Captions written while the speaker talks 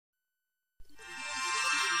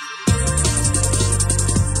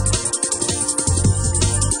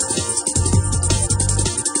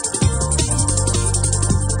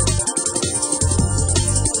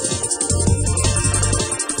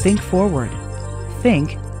Think forward.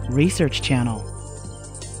 Think Research Channel.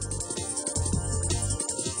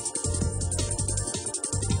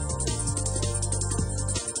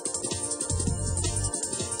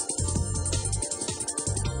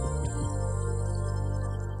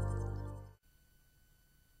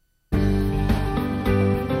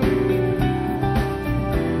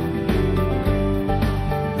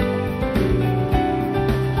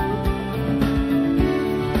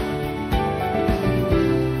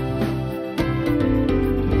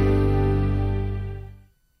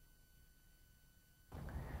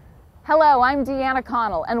 Hello, I'm Deanna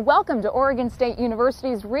Connell, and welcome to Oregon State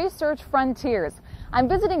University's Research Frontiers. I'm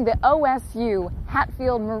visiting the OSU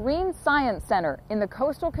Hatfield Marine Science Center in the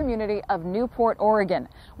coastal community of Newport, Oregon,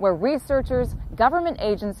 where researchers, government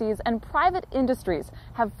agencies, and private industries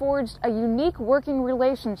have forged a unique working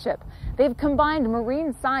relationship. They've combined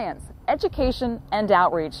marine science, education, and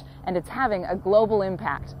outreach, and it's having a global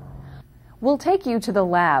impact. We'll take you to the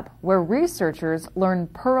lab, where researchers learn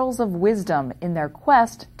pearls of wisdom in their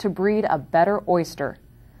quest to breed a better oyster.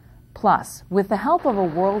 Plus, with the help of a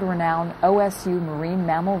world-renowned OSU marine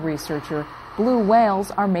mammal researcher, blue whales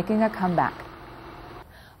are making a comeback.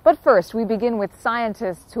 But first, we begin with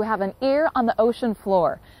scientists who have an ear on the ocean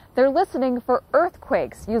floor. They're listening for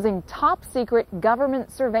earthquakes using top-secret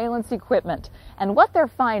government surveillance equipment. And what they're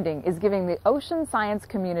finding is giving the ocean science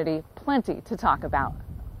community plenty to talk about.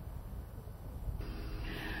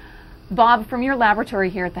 Bob, from your laboratory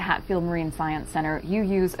here at the Hatfield Marine Science Center, you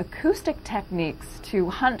use acoustic techniques to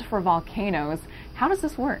hunt for volcanoes. How does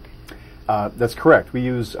this work? That's correct. We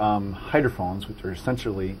use hydrophones, which are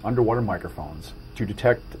essentially underwater microphones, to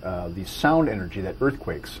detect the sound energy that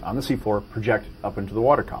earthquakes on the seafloor project up into the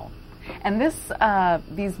water column. And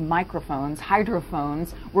these microphones,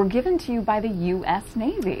 hydrophones, were given to you by the U.S.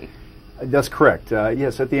 Navy. That's correct.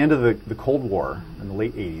 Yes, at the end of the Cold War, in the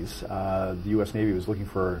late 80s, the U.S. Navy was looking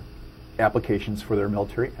for applications for their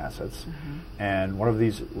military assets, and one of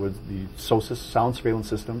these was the SOSUS sound surveillance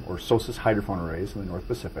system, or SOSUS hydrophone arrays in the North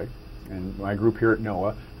Pacific. And my group here at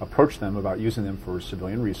NOAA approached them about using them for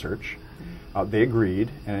civilian research. They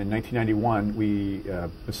agreed, and in 1991 we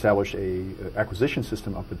established a acquisition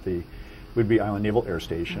system up at the Whidbey Island Naval Air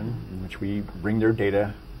Station, in which we bring their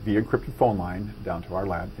data via encrypted phone line down to our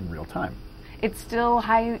lab in real time. It's still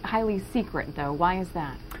highly secret, though. Why is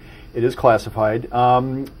that? It is classified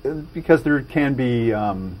because there can be,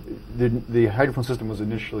 the hydrophone system was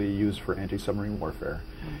initially used for anti-submarine warfare,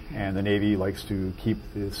 and the Navy likes to keep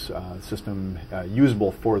this system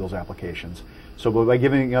usable for those applications. So by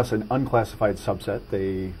giving us an unclassified subset,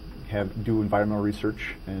 they do environmental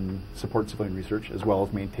research and support civilian research, as well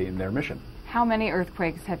as maintain their mission. How many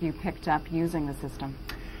earthquakes have you picked up using the system?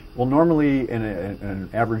 Well, normally in an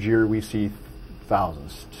average year we see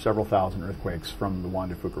several thousand earthquakes from the Juan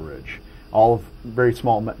de Fuca Ridge, all of very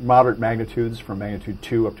small, moderate magnitudes from magnitude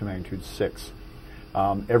 2 up to magnitude 6.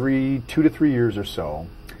 Every 2 to 3 years or so,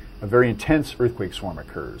 a very intense earthquake swarm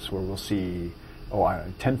occurs, where we'll see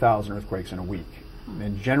 10,000 earthquakes in a week.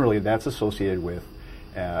 And generally that's associated with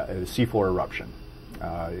a seafloor eruption,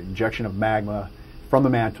 injection of magma from the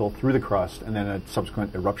mantle through the crust, and then a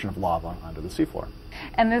subsequent eruption of lava onto the seafloor.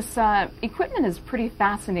 And this equipment is pretty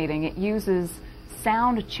fascinating. It uses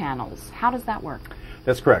sound channels. How does that work?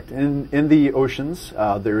 That's correct. In the oceans,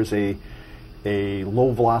 there is a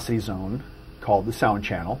low velocity zone called the sound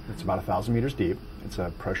channel. It's about 1,000 meters deep. It's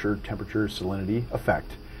a pressure, temperature, salinity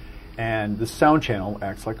effect. And the sound channel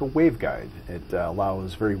acts like a waveguide. It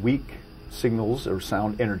allows very weak signals or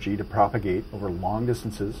sound energy to propagate over long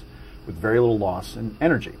distances with very little loss in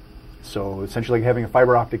energy. So essentially like having a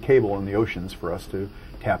fiber optic cable in the oceans for us to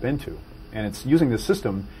tap into. And it's using this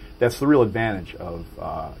system that's the real advantage of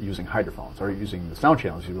using hydrophones, or using the sound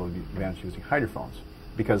channels is the real advantage of using hydrophones.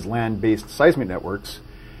 Because land-based seismic networks,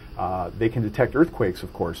 they can detect earthquakes,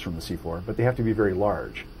 of course, from the seafloor, but they have to be very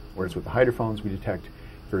large. Whereas with the hydrophones, we detect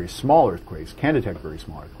very small earthquakes, can detect very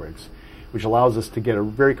small earthquakes, which allows us to get a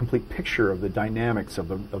very complete picture of the dynamics of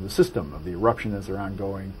the system, of the eruption as they're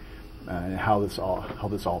ongoing, and how this all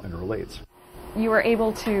interrelates. You were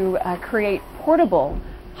able to create portable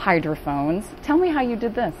hydrophones. Tell me how you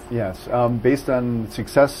did this. Yes, based on the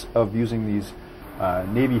success of using these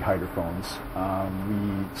Navy hydrophones,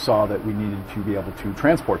 we saw that we needed to be able to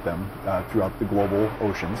transport them throughout the global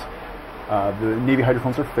oceans. The Navy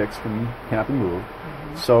hydrophones are fixed and cannot be moved.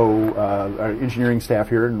 So our engineering staff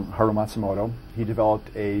here, Haru Matsumoto, he developed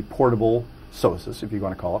a portable SOSUS, if you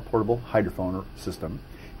want to call it, portable hydrophone system.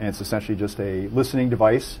 And it's essentially just a listening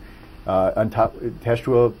device attached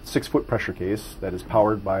to a 6-foot pressure case that is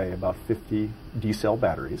powered by about 50 D-cell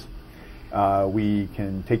batteries. We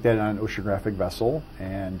can take that on an oceanographic vessel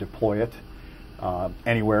and deploy it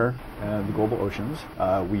anywhere in the global oceans.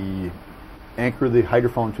 We anchor the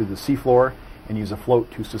hydrophone to the seafloor and use a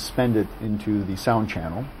float to suspend it into the sound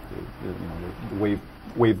channel, the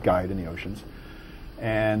wave guide in the oceans.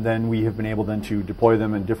 And then we have been able then to deploy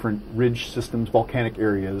them in different ridge systems, volcanic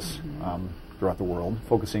areas throughout the world,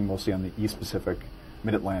 focusing mostly on the East Pacific,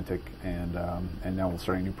 Mid-Atlantic, and now we're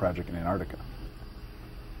starting a new project in Antarctica.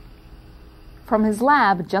 From his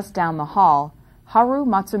lab just down the hall, Haru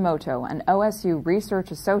Matsumoto, an OSU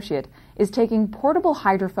research associate, is taking portable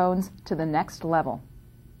hydrophones to the next level.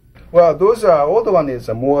 Well, those older one is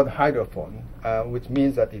a moored hydrophone, which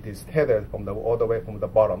means that it is tethered from all the way from the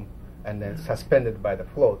bottom and then suspended by the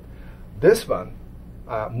float. This one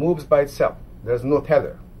moves by itself. There's no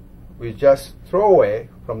tether. We just throw away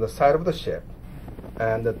from the side of the ship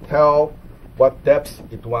and tell what depth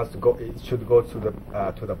it wants to go. It should go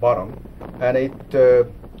to the bottom, and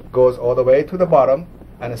it goes all the way to the bottom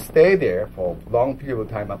and stay there for a long period of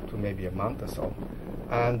time, up to maybe a month or so.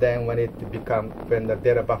 And then when the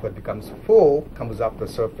data buffer becomes full, comes up the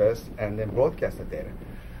surface and then broadcasts the data.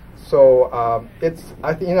 So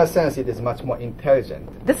I think in a sense it is much more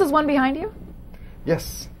intelligent. This is one behind you?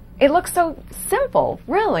 Yes. It looks so simple,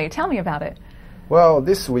 really. Tell me about it. Well,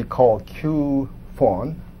 this we call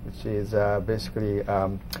Q-phone, which is basically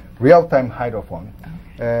real-time hydrophone.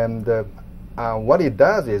 And what it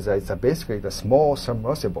does is it's basically the small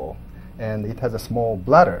submersible, and it has a small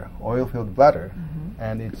bladder, oil-filled bladder,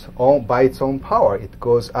 and it's all by its own power. It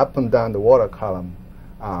goes up and down the water column,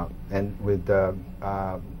 and with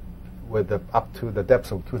up to the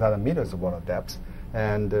depth of 2,000 meters of water depth,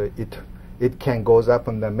 and it can goes up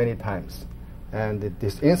and down many times. And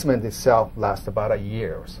this instrument itself lasts about a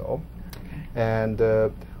year or so. And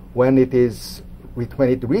when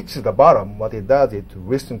it reaches the bottom, what it does is to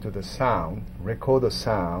listen to the sound, record the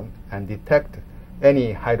sound, and detect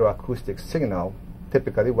any hydroacoustic signal.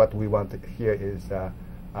 Typically, what we want to hear is a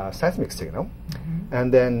seismic signal.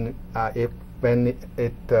 And then when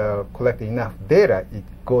it collects enough data, it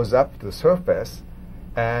goes up to the surface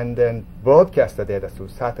and then broadcasts the data through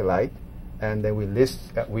satellite. And then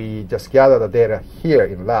we just gather the data here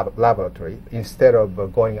in laboratory instead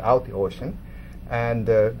of going out the ocean, and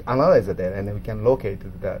analyze the data, and then we can locate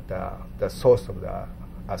the source of the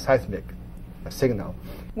seismic signal.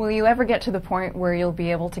 Will you ever get to the point where you'll be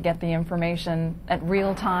able to get the information at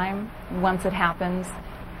real time? Once it happens,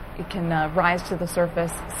 it can rise to the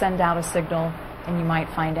surface, send out a signal, and you might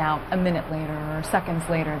find out a minute later or seconds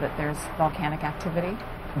later that there's volcanic activity?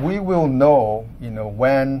 We will know,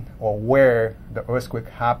 when or where the earthquake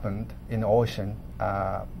happened in the ocean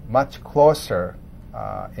much closer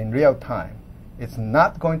in real time. It's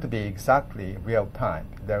not going to be exactly real time.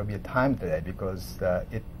 There will be a time delay because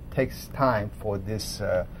it takes time for this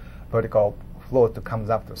vertical flow to come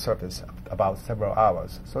up to the surface, about several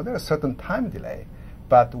hours. So there's a certain time delay,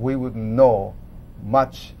 but we would know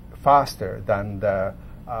much faster than the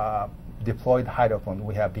deployed hydrophone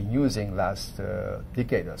we have been using last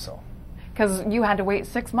decade or so. Because you had to wait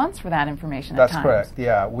 6 months for that information at times. That's correct,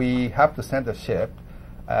 yeah. We have to send a ship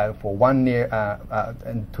for 1 year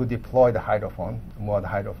and to deploy the hydrophone, moored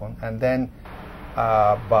hydrophone. And then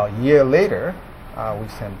about a year later, we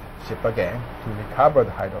send ship again to recover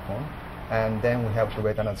the hydrophone. And then we have to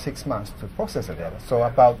wait another 6 months to process the data. So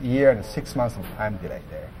about a year and 6 months of time delay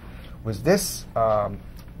there. With this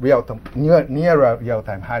near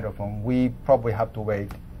real-time hydrophone, we probably have to wait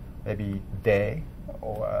maybe a day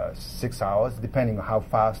or 6 hours, depending on how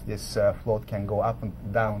fast this float can go up and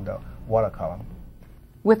down the water column.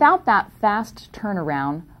 Without that fast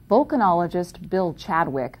turnaround, volcanologist Bill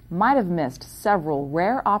Chadwick might have missed several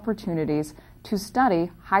rare opportunities to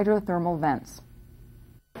study hydrothermal vents.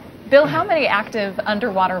 Bill, how many active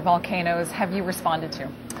underwater volcanoes have you responded to?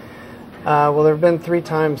 Well, there have been 3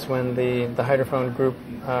 times when the hydrophone group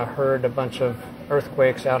heard a bunch of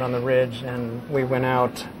earthquakes out on the ridge, and we went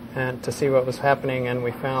out to see what was happening, and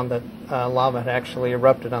we found that lava had actually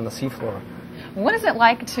erupted on the seafloor. What is it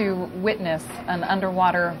like to witness an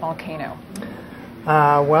underwater volcano?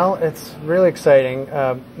 Well, it's really exciting.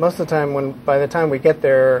 Most of the time, by the time we get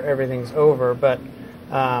there, everything's over, but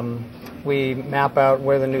we map out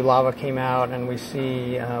where the new lava came out, and we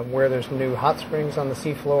see where there's new hot springs on the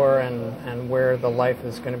seafloor and where the life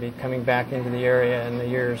is going to be coming back into the area in the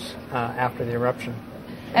years after the eruption.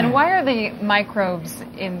 And why are the microbes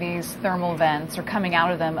in these thermal vents or coming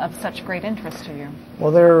out of them of such great interest to you?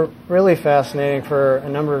 Well, they're really fascinating for a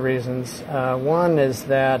number of reasons. One is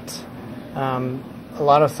that a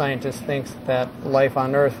lot of scientists think that life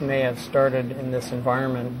on Earth may have started in this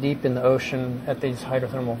environment, deep in the ocean at these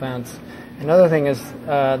hydrothermal vents. Another thing is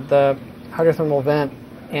the hydrothermal vent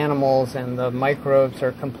animals and the microbes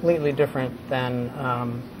are completely different than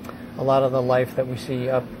a lot of the life that we see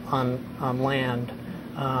up on land.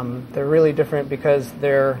 They're really different because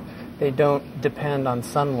they don't depend on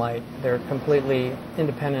sunlight. They're completely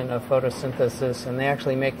independent of photosynthesis, and they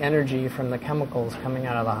actually make energy from the chemicals coming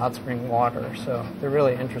out of the hot spring water. So they're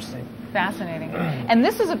really interesting. Fascinating. And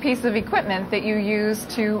this is a piece of equipment that you use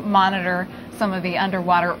to monitor some of the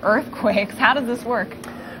underwater earthquakes. How does this work?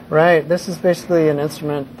 Right. This is basically an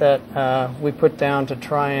instrument that we put down to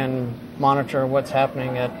try and monitor what's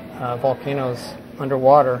happening at volcanoes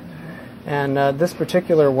underwater. And this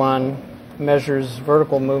particular one measures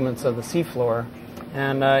vertical movements of the seafloor.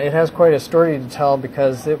 And it has quite a story to tell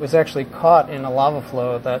because it was actually caught in a lava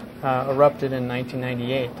flow that erupted in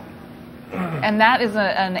 1998. And that is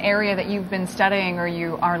an area that you've been studying, or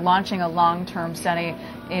you are launching a long-term study.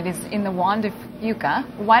 It is in the Juan de Fuca.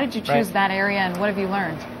 Why did you choose that area, and what have you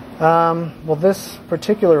learned? Well, this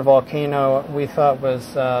particular volcano we thought was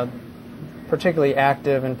particularly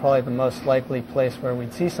active and probably the most likely place where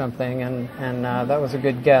we'd see something, and that was a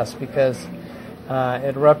good guess because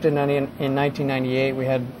it erupted in 1998. We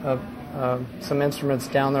had some instruments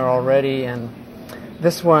down there already, and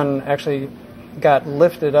this one actually got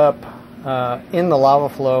lifted up in the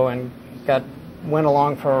lava flow and went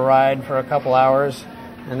along for a ride for a couple hours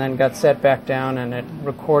and then got set back down, and it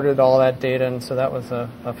recorded all that data, and so that was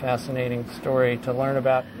a fascinating story to learn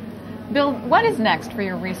about. Bill, what is next for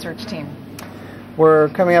your research team? We're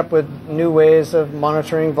coming up with new ways of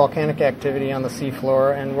monitoring volcanic activity on the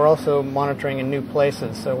seafloor, and we're also monitoring in new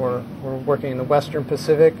places. So we're working in the Western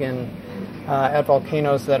Pacific and at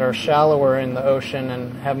volcanoes that are shallower in the ocean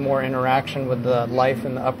and have more interaction with the life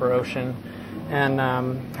in the upper ocean, and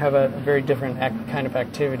have a very different kind of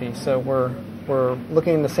activity. So we're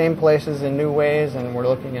looking in the same places in new ways, and we're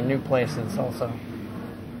looking in new places also.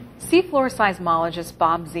 Seafloor seismologist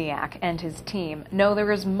Bob Dziak and his team know there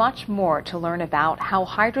is much more to learn about how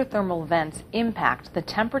hydrothermal vents impact the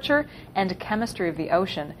temperature and chemistry of the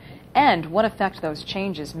ocean, and what effect those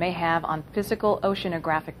changes may have on physical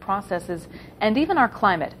oceanographic processes and even our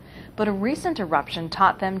climate. But a recent eruption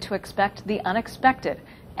taught them to expect the unexpected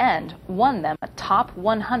and won them a top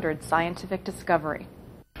 100 scientific discovery.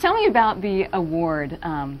 Tell me about the award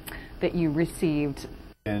that you received.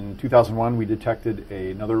 In 2001, we detected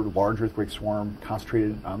another large earthquake swarm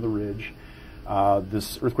concentrated on the ridge.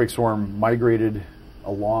 This earthquake swarm migrated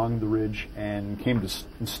along the ridge and came to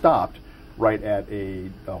and stopped right at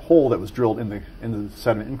a hole that was drilled in the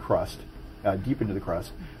sediment and crust, deep into the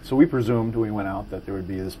crust. So we presumed when we went out that there would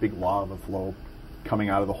be this big lava flow coming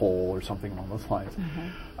out of the hole or something along those lines.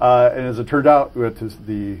 And as it turned out,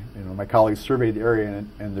 my colleagues surveyed the area,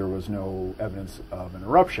 and there was no evidence of an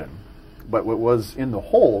eruption. But what was in the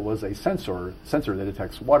hole was a sensor that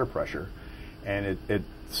detects water pressure, and it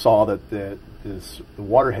saw that the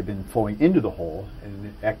water had been flowing into the hole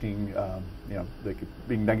and acting, like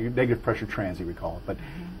being negative pressure transient, we call it. But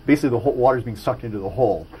basically, the water is being sucked into the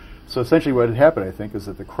hole. So essentially, what had happened, I think, is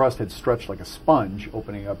that the crust had stretched like a sponge,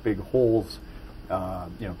 opening up big holes,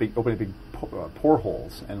 opening big pore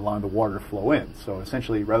holes, and allowing the water to flow in. So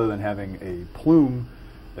essentially, rather than having a plume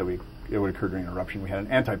that it would occur during an eruption, we had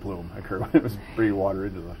an anti-plume occur when it was bringing water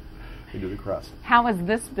into the crust. How has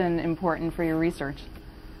this been important for your research?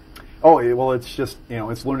 Oh, well, it's just,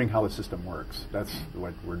 it's learning how the system works. That's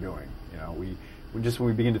what we're doing. When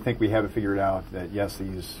we begin to think we have it figured out, that yes,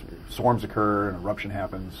 these storms occur and eruption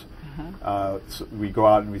happens, so we go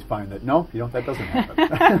out and we find that no, that doesn't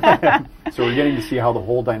happen. So we're getting to see how the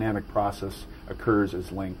whole dynamic process occurs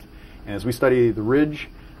as linked. And as we study the ridge,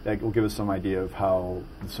 that will give us some idea of how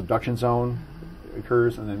the subduction zone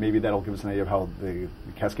occurs, and then maybe that'll give us an idea of how the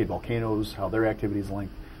Cascade volcanoes, how their activity is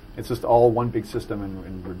linked. It's just all one big system,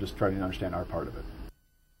 and we're just trying to understand our part of it.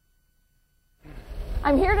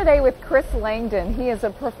 I'm here today with Chris Langdon. He is a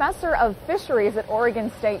professor of fisheries at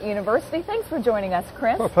Oregon State University. Thanks for joining us,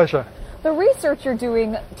 Chris. Oh, pleasure. The research you're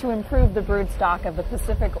doing to improve the brood stock of the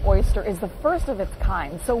Pacific oyster is the first of its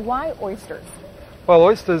kind. So why oysters? Well,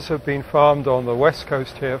 oysters have been farmed on the west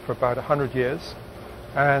coast here for about 100 years,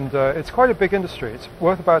 and it's quite a big industry. It's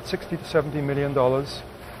worth about $60 to $70 million,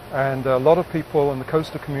 and a lot of people in the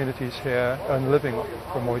coastal communities here earn a living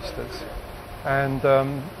from oysters. And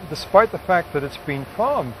despite the fact that it's been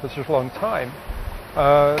farmed for such a long time,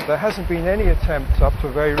 there hasn't been any attempt up to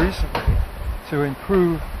very recently to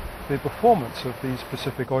improve the performance of these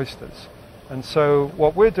Pacific oysters. And so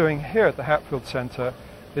what we're doing here at the Hatfield Center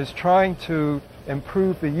is trying to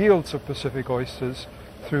improve the yields of Pacific oysters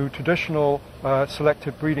through traditional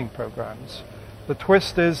selective breeding programs. The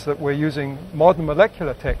twist is that we're using modern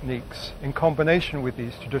molecular techniques in combination with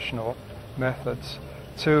these traditional methods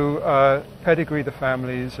to pedigree the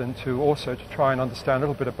families and to also to try and understand a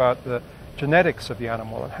little bit about the genetics of the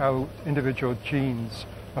animal and how individual genes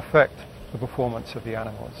affect the performance of the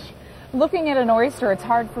animals. Looking at an oyster, it's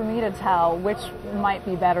hard for me to tell which might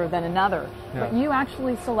be better than another. Yeah. But you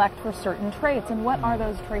actually select for certain traits, and what are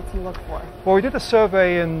those traits you look for? Well, we did a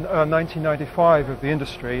survey in 1995 of the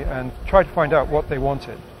industry and tried to find out what they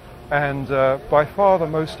wanted. And by far the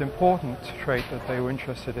most important trait that they were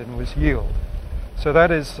interested in was yield. So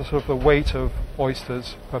that is the sort of the weight of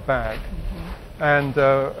oysters per bag. Mm-hmm. And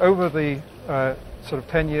over the sort of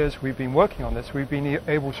 10 years we've been working on this, we've been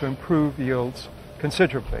able to improve yields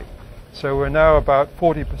considerably. So we're now about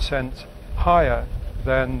 40% higher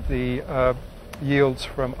than the yields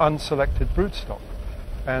from unselected broodstock.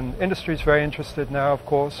 And industry is very interested now, of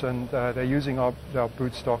course, and they're using our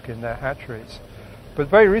broodstock in their hatcheries. But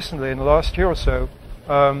very recently, in the last year or so,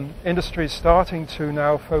 industry is starting to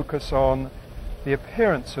now focus on the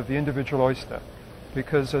appearance of the individual oyster,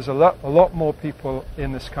 because there's a lot more people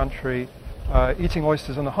in this country eating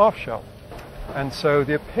oysters in the half shell. And so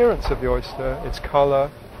the appearance of the oyster, its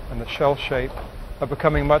color and the shell shape, are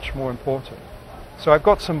becoming much more important. So I've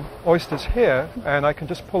got some oysters here, and I can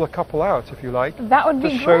just pull a couple out if you like. That would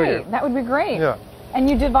be great. You. That would be great. Yeah. And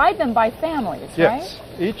you divide them by families, yes.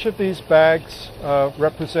 right? Yes. Each of these bags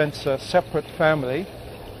represents a separate family,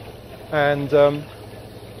 and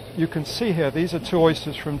you can see here these are two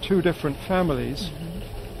oysters from two different families,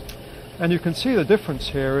 mm-hmm. and you can see the difference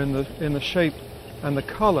here in the shape and the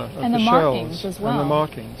color of and the markings shells as well. And the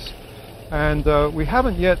markings. And we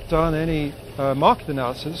haven't yet done any market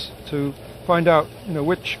analysis to find out,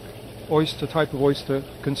 which type of oyster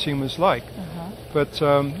consumers like. Uh-huh.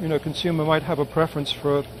 But consumer might have a preference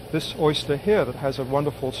for this oyster here that has a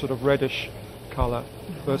wonderful sort of reddish color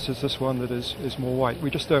versus this one that is more white. We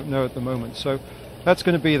just don't know at the moment. So that's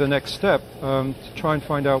going to be the next step, to try and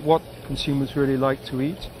find out what consumers really like to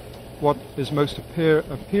eat, what is most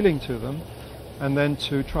appealing to them, and then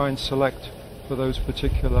to try and select for those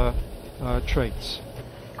particular traits.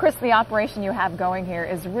 Chris, the operation you have going here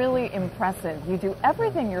is really impressive. You do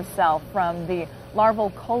everything yourself, from the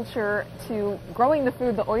larval culture to growing the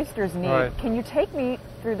food the oysters need. Right. Can you take me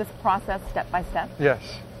through this process step by step?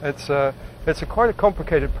 Yes, it's quite a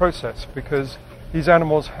complicated process because these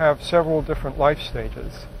animals have several different life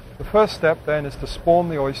stages. The first step then is to spawn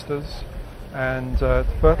the oysters and to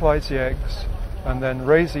fertilize the eggs, and then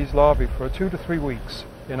raise these larvae for 2 to 3 weeks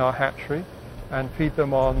in our hatchery and feed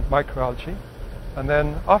them on microalgae. And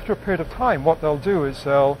then after a period of time, what they'll do is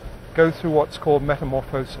they'll go through what's called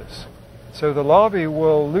metamorphosis. So the larvae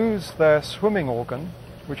will lose their swimming organ,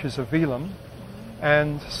 which is a velum,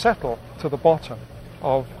 and settle to the bottom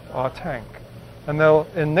of our tank. And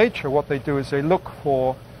in nature, what they do is they look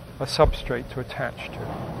for a substrate to attach to.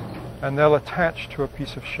 And they'll attach to a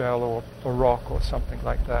piece of shell or a rock or something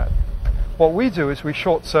like that. What we do is we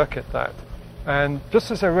short-circuit that. And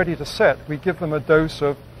just as they're ready to set, we give them a dose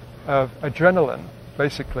of adrenaline,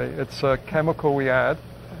 basically. It's a chemical we add,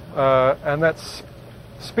 and that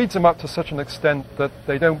speeds them up to such an extent that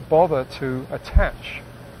they don't bother to attach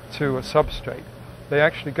to a substrate. They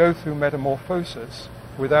actually go through metamorphosis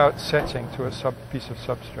without setting to a piece of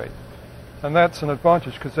substrate. And that's an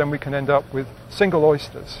advantage, because then we can end up with single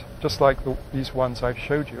oysters, just like these ones I've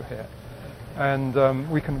showed you here.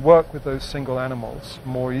 And we can work with those single animals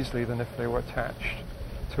more easily than if they were attached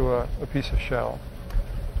to a piece of shell.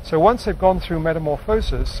 So once they've gone through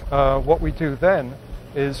metamorphosis, what we do then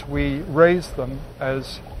is we raise them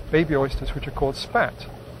as baby oysters, which are called spat.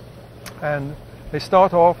 And they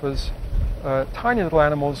start off as tiny little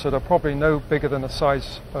animals that are probably no bigger than the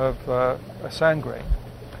size of a sand grain.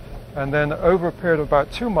 And then over a period of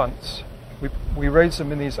about 2 months, we raise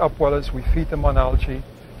them in these upwellers, we feed them on algae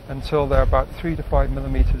until they're about 3 to 5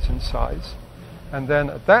 millimeters in size. And then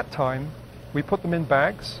at that time, we put them in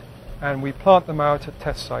bags, and we plant them out at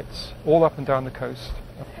test sites all up and down the coast.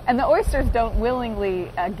 And the oysters don't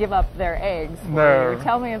willingly give up their eggs for No. you.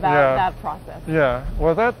 Tell me about that process. Yeah,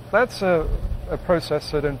 well that's a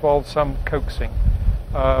process that involves some coaxing.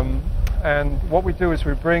 And what we do is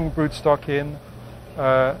we bring broodstock in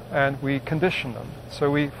and we condition them.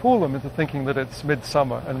 So we fool them into thinking that it's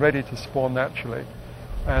midsummer and ready to spawn naturally.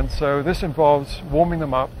 And so this involves warming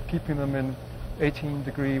them up, keeping them in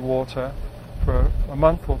 18-degree water for a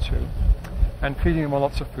month or two, and feeding them on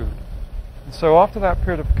lots of food. And so after that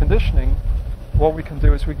period of conditioning, what we can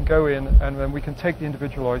do is we can go in and then we can take the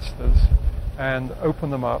individual oysters and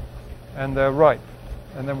open them up and they're ripe.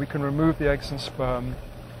 And then we can remove the eggs and sperm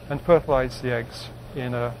and fertilize the eggs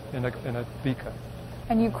in a beaker.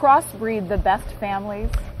 And you crossbreed the best families?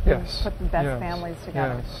 Yes. Put the best families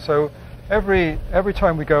together? Yes. So every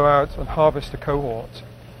time we go out and harvest a cohort,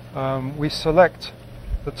 we select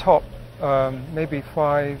the top maybe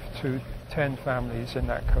 5 to 10 families in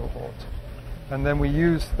that cohort. And then we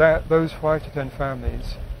use those 5 to 10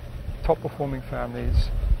 families, top performing families,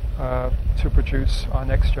 to produce our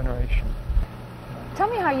next generation. Tell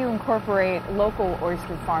me how you incorporate local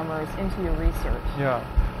oyster farmers into your research. Yeah,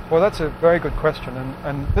 well, that's a very good question,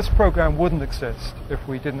 and this program wouldn't exist if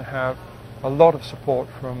we didn't have a lot of support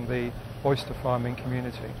from the oyster farming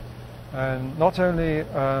community. And not only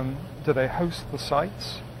do they host the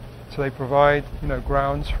sites, so they provide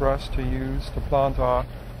grounds for us to use to plant our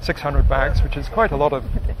 600 bags, which is quite a lot of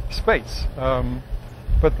space.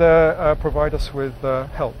 But they provide us with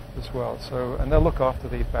help as well. And they'll look after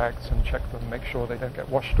the bags and check them, make sure they don't get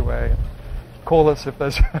washed away, and call us if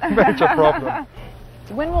there's a major problem.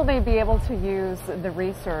 When will they be able to use the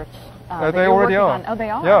research? They already are. Oh, they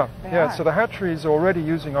are? Yeah, they yeah. are. So the hatchery is already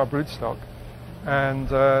using our broodstock, and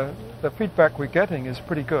the feedback we're getting is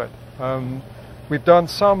pretty good. We've done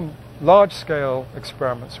some large-scale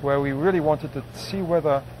experiments where we really wanted to see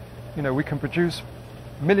whether we can produce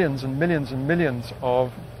millions and millions and millions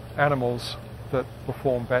of animals that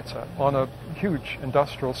perform better on a huge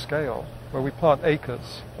industrial scale where we plant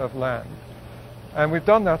acres of land. And we've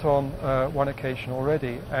done that on one occasion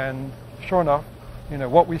already, and sure enough,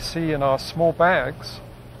 what we see in our small bags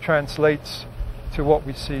translates to what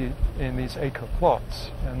we see in these acre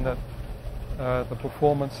plots, and that the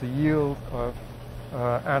performance, the yield of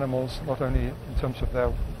animals, not only in terms of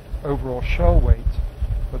their overall shell weight,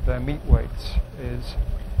 but their meat weights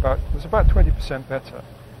was about 20% better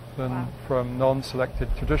than from non-selected,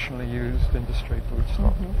 traditionally used industry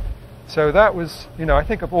broodstock. Mm-hmm. So that was, I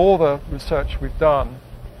think of all the research we've done,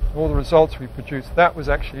 all the results we've produced, that was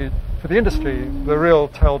actually, for the industry, the real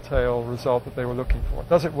telltale result that they were looking for.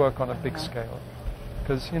 Does it work on a big scale?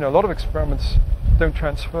 Because, a lot of experiments don't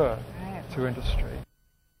transfer to industry.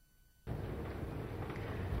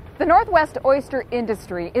 The Northwest oyster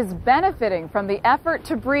industry is benefiting from the effort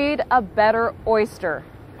to breed a better oyster.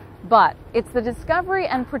 But it's the discovery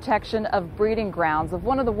and protection of breeding grounds of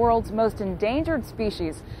one of the world's most endangered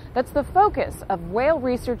species that's the focus of whale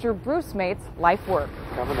researcher Bruce Mate's life work.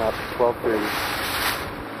 Coming up, 12:30.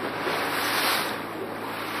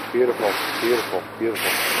 Beautiful, beautiful,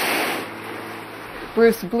 beautiful.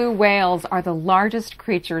 Bruce, blue whales are the largest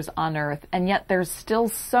creatures on Earth, and yet there's still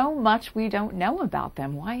so much we don't know about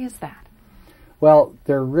them. Why is that? Well,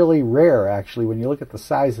 they're really rare, actually. When you look at the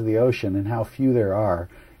size of the ocean and how few there are,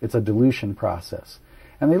 it's a dilution process.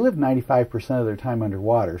 And they live 95% of their time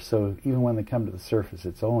underwater, so even when they come to the surface,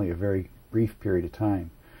 it's only a very brief period of time.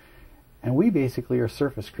 And we basically are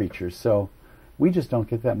surface creatures, so we just don't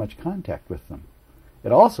get that much contact with them.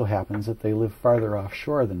 It also happens that they live farther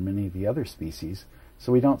offshore than many of the other species,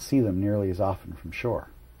 so we don't see them nearly as often from shore.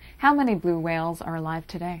 How many blue whales are alive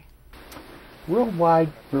today? Worldwide,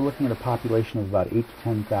 we're looking at a population of about 8,000 to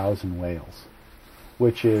 10,000 whales,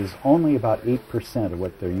 which is only about 8% of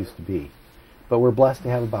what there used to be. But we're blessed to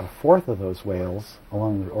have about a fourth of those whales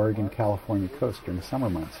along the Oregon-California coast during the summer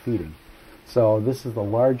months feeding. So this is the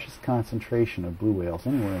largest concentration of blue whales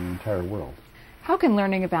anywhere in the entire world. How can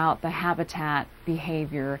learning about the habitat,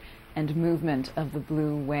 behavior, and movement of the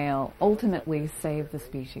blue whale ultimately save the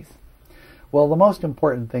species? Well, the most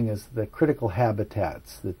important thing is the critical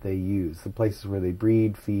habitats that they use, the places where they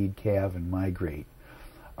breed, feed, calve, and migrate,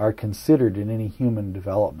 are considered in any human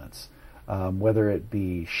developments, whether it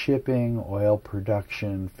be shipping, oil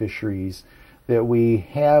production, fisheries, that we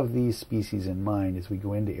have these species in mind as we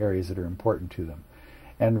go into areas that are important to them.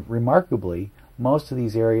 And remarkably, most of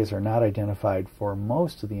these areas are not identified for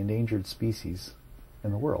most of the endangered species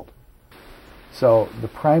in the world. So the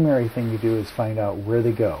primary thing to do is find out where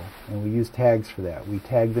they go, and we use tags for that. We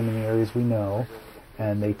tag them in the areas we know,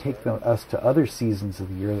 and they take us to other seasons of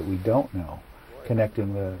the year that we don't know,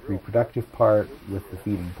 connecting the reproductive part with the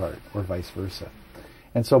feeding part, or vice versa.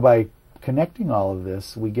 And so by connecting all of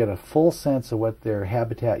this, we get a full sense of what their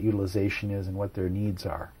habitat utilization is and what their needs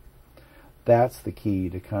are. That's the key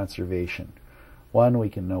to conservation. 1, we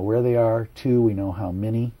can know where they are. 2, we know how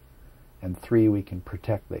many. And 3, we can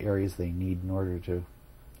protect the areas they need in order to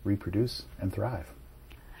reproduce and thrive.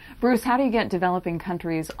 Bruce, how do you get developing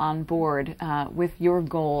countries on board with your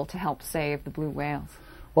goal to help save the blue whales?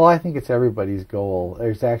 Well, I think it's everybody's goal.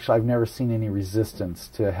 I've never seen any resistance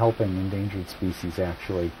to helping endangered species,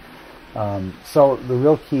 actually. So the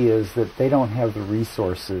real key is that they don't have the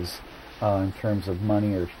resources in terms of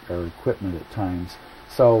money or equipment at times.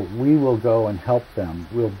 So we will go and help them.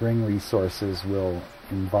 We'll bring resources, we'll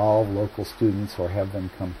involve local students or have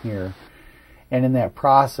them come here. And in that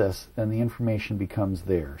process, then the information becomes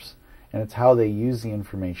theirs. And it's how they use the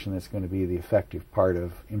information that's going to be the effective part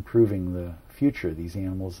of improving the future of these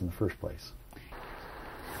animals in the first place.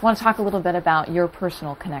 I want to talk a little bit about your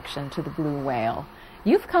personal connection to the blue whale.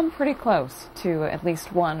 You've come pretty close to at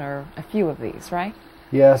least one or a few of these, right?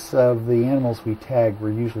 Yes, of the animals we tag,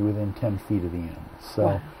 we're usually within 10 feet of the animals. So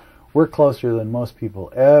wow. We're closer than most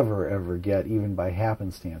people ever get, even by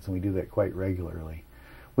happenstance, and we do that quite regularly.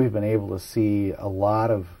 We've been able to see a lot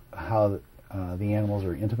of how the animals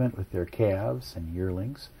are intimate with their calves and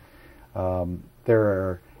yearlings. There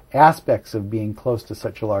are aspects of being close to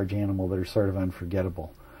such a large animal that are sort of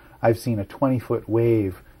unforgettable. I've seen a 20-foot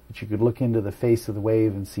wave that you could look into the face of the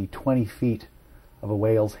wave and see 20 feet of a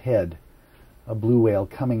whale's head, a blue whale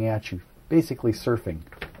coming at you, basically surfing,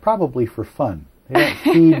 probably for fun. They don't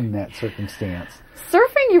feed in that circumstance.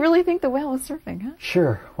 Surfing? You really think the whale was surfing, huh?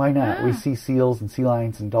 Sure, why not? We see seals and sea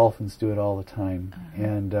lions and dolphins do it all the time.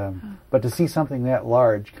 But to see something that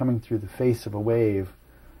large coming through the face of a wave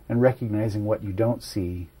and recognizing what you don't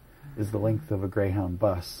see is the length of a Greyhound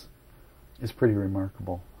bus is pretty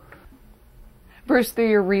remarkable. Bruce, through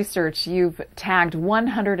your research, you've tagged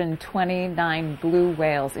 129 blue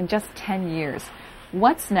whales in just 10 years.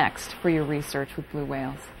 What's next for your research with blue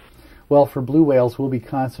whales? Well, for blue whales, we'll be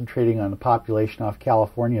concentrating on the population off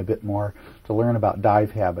California a bit more to learn about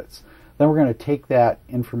dive habits. Then we're going to take that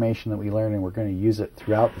information that we learn and we're going to use it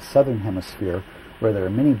throughout the southern hemisphere, where there are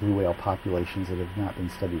many blue whale populations that have not been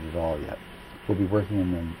studied at all yet. We'll be working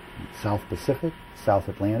in the South Pacific, South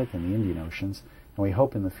Atlantic, and the Indian Oceans, and we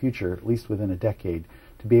hope in the future, at least within a decade,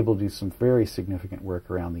 to be able to do some very significant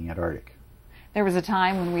work around the Antarctic. There was a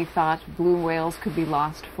time when we thought blue whales could be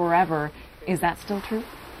lost forever. Is that still true?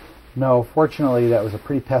 No, fortunately that was a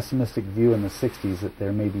pretty pessimistic view in the 60s, that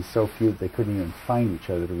there may be so few that they couldn't even find each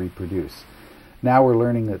other to reproduce. Now we're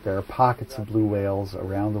learning that there are pockets of blue whales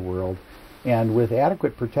around the world, and with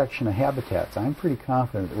adequate protection of habitats, I'm pretty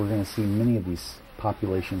confident that we're going to see many of these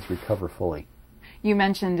populations recover fully. You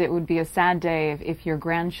mentioned it would be a sad day if your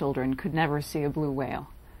grandchildren could never see a blue whale.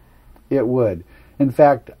 It would. In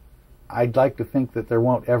fact, I'd like to think that there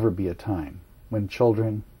won't ever be a time when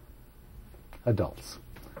children, adults,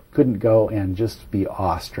 couldn't go and just be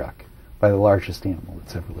awestruck by the largest animal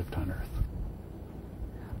that's ever lived on Earth.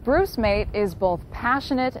 Bruce Mate is both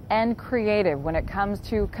passionate and creative when it comes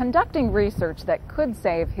to conducting research that could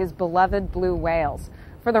save his beloved blue whales.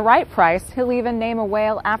 For the right price, he'll even name a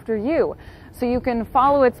whale after you, so you can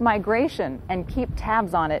follow its migration and keep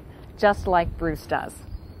tabs on it, just like Bruce does.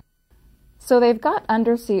 So they've got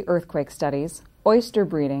undersea earthquake studies, oyster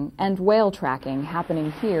breeding, and whale tracking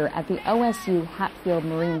happening here at the OSU Hatfield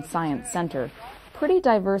Marine Science Center. Pretty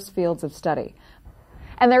diverse fields of study.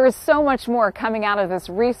 And there is so much more coming out of this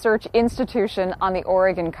research institution on the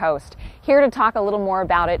Oregon coast. Here to talk a little more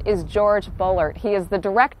about it is George Bullard. He is the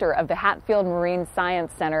director of the Hatfield Marine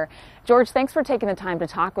Science Center. George, thanks for taking the time to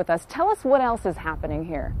talk with us. Tell us what else is happening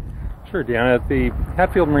here. Sure, Deanna. At the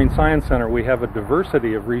Hatfield Marine Science Center, we have a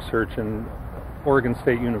diversity of research in Oregon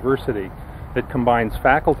State University. It combines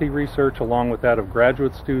faculty research along with that of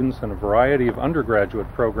graduate students and a variety of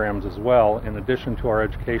undergraduate programs as well, in addition to our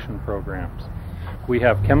education programs. We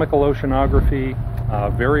have chemical oceanography,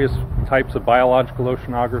 various types of biological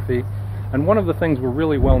oceanography, and one of the things we're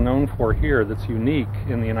really well known for here that's unique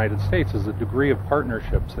in the United States is the degree of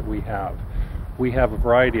partnerships that we have. We have a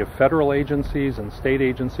variety of federal agencies and state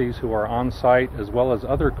agencies who are on site, as well as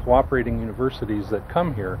other cooperating universities that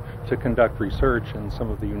come here to conduct research in some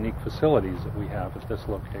of the unique facilities that we have at this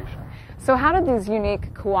location. So how did these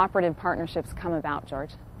unique cooperative partnerships come about,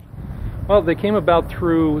 George? Well, they came about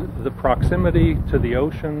through the proximity to the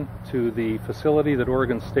ocean, to the facility that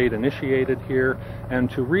Oregon State initiated here, and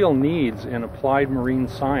to real needs in applied marine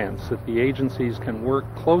science, that the agencies can work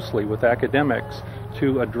closely with academics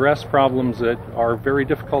to address problems that are very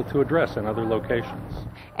difficult to address in other locations.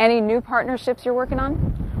 Any new partnerships you're working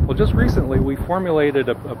on? Well, just recently we formulated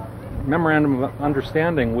a memorandum of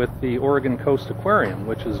understanding with the Oregon Coast Aquarium,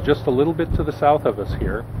 which is just a little bit to the south of us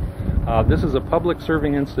here. This is a public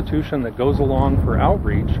serving institution that goes along for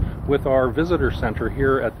outreach with our visitor center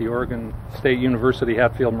here at the Oregon State University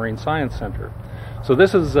Hatfield Marine Science Center. So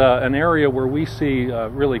this is an area where we see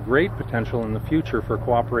really great potential in the future for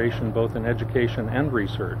cooperation both in education and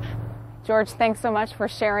research. George, thanks so much for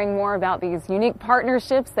sharing more about these unique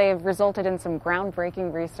partnerships. They have resulted in some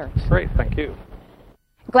groundbreaking research. Great, thank you.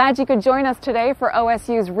 Glad you could join us today for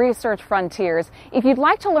OSU's Research Frontiers. If you'd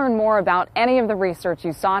like to learn more about any of the research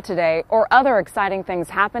you saw today or other exciting things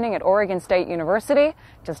happening at Oregon State University,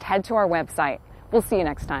 just head to our website. We'll see you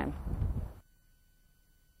next time.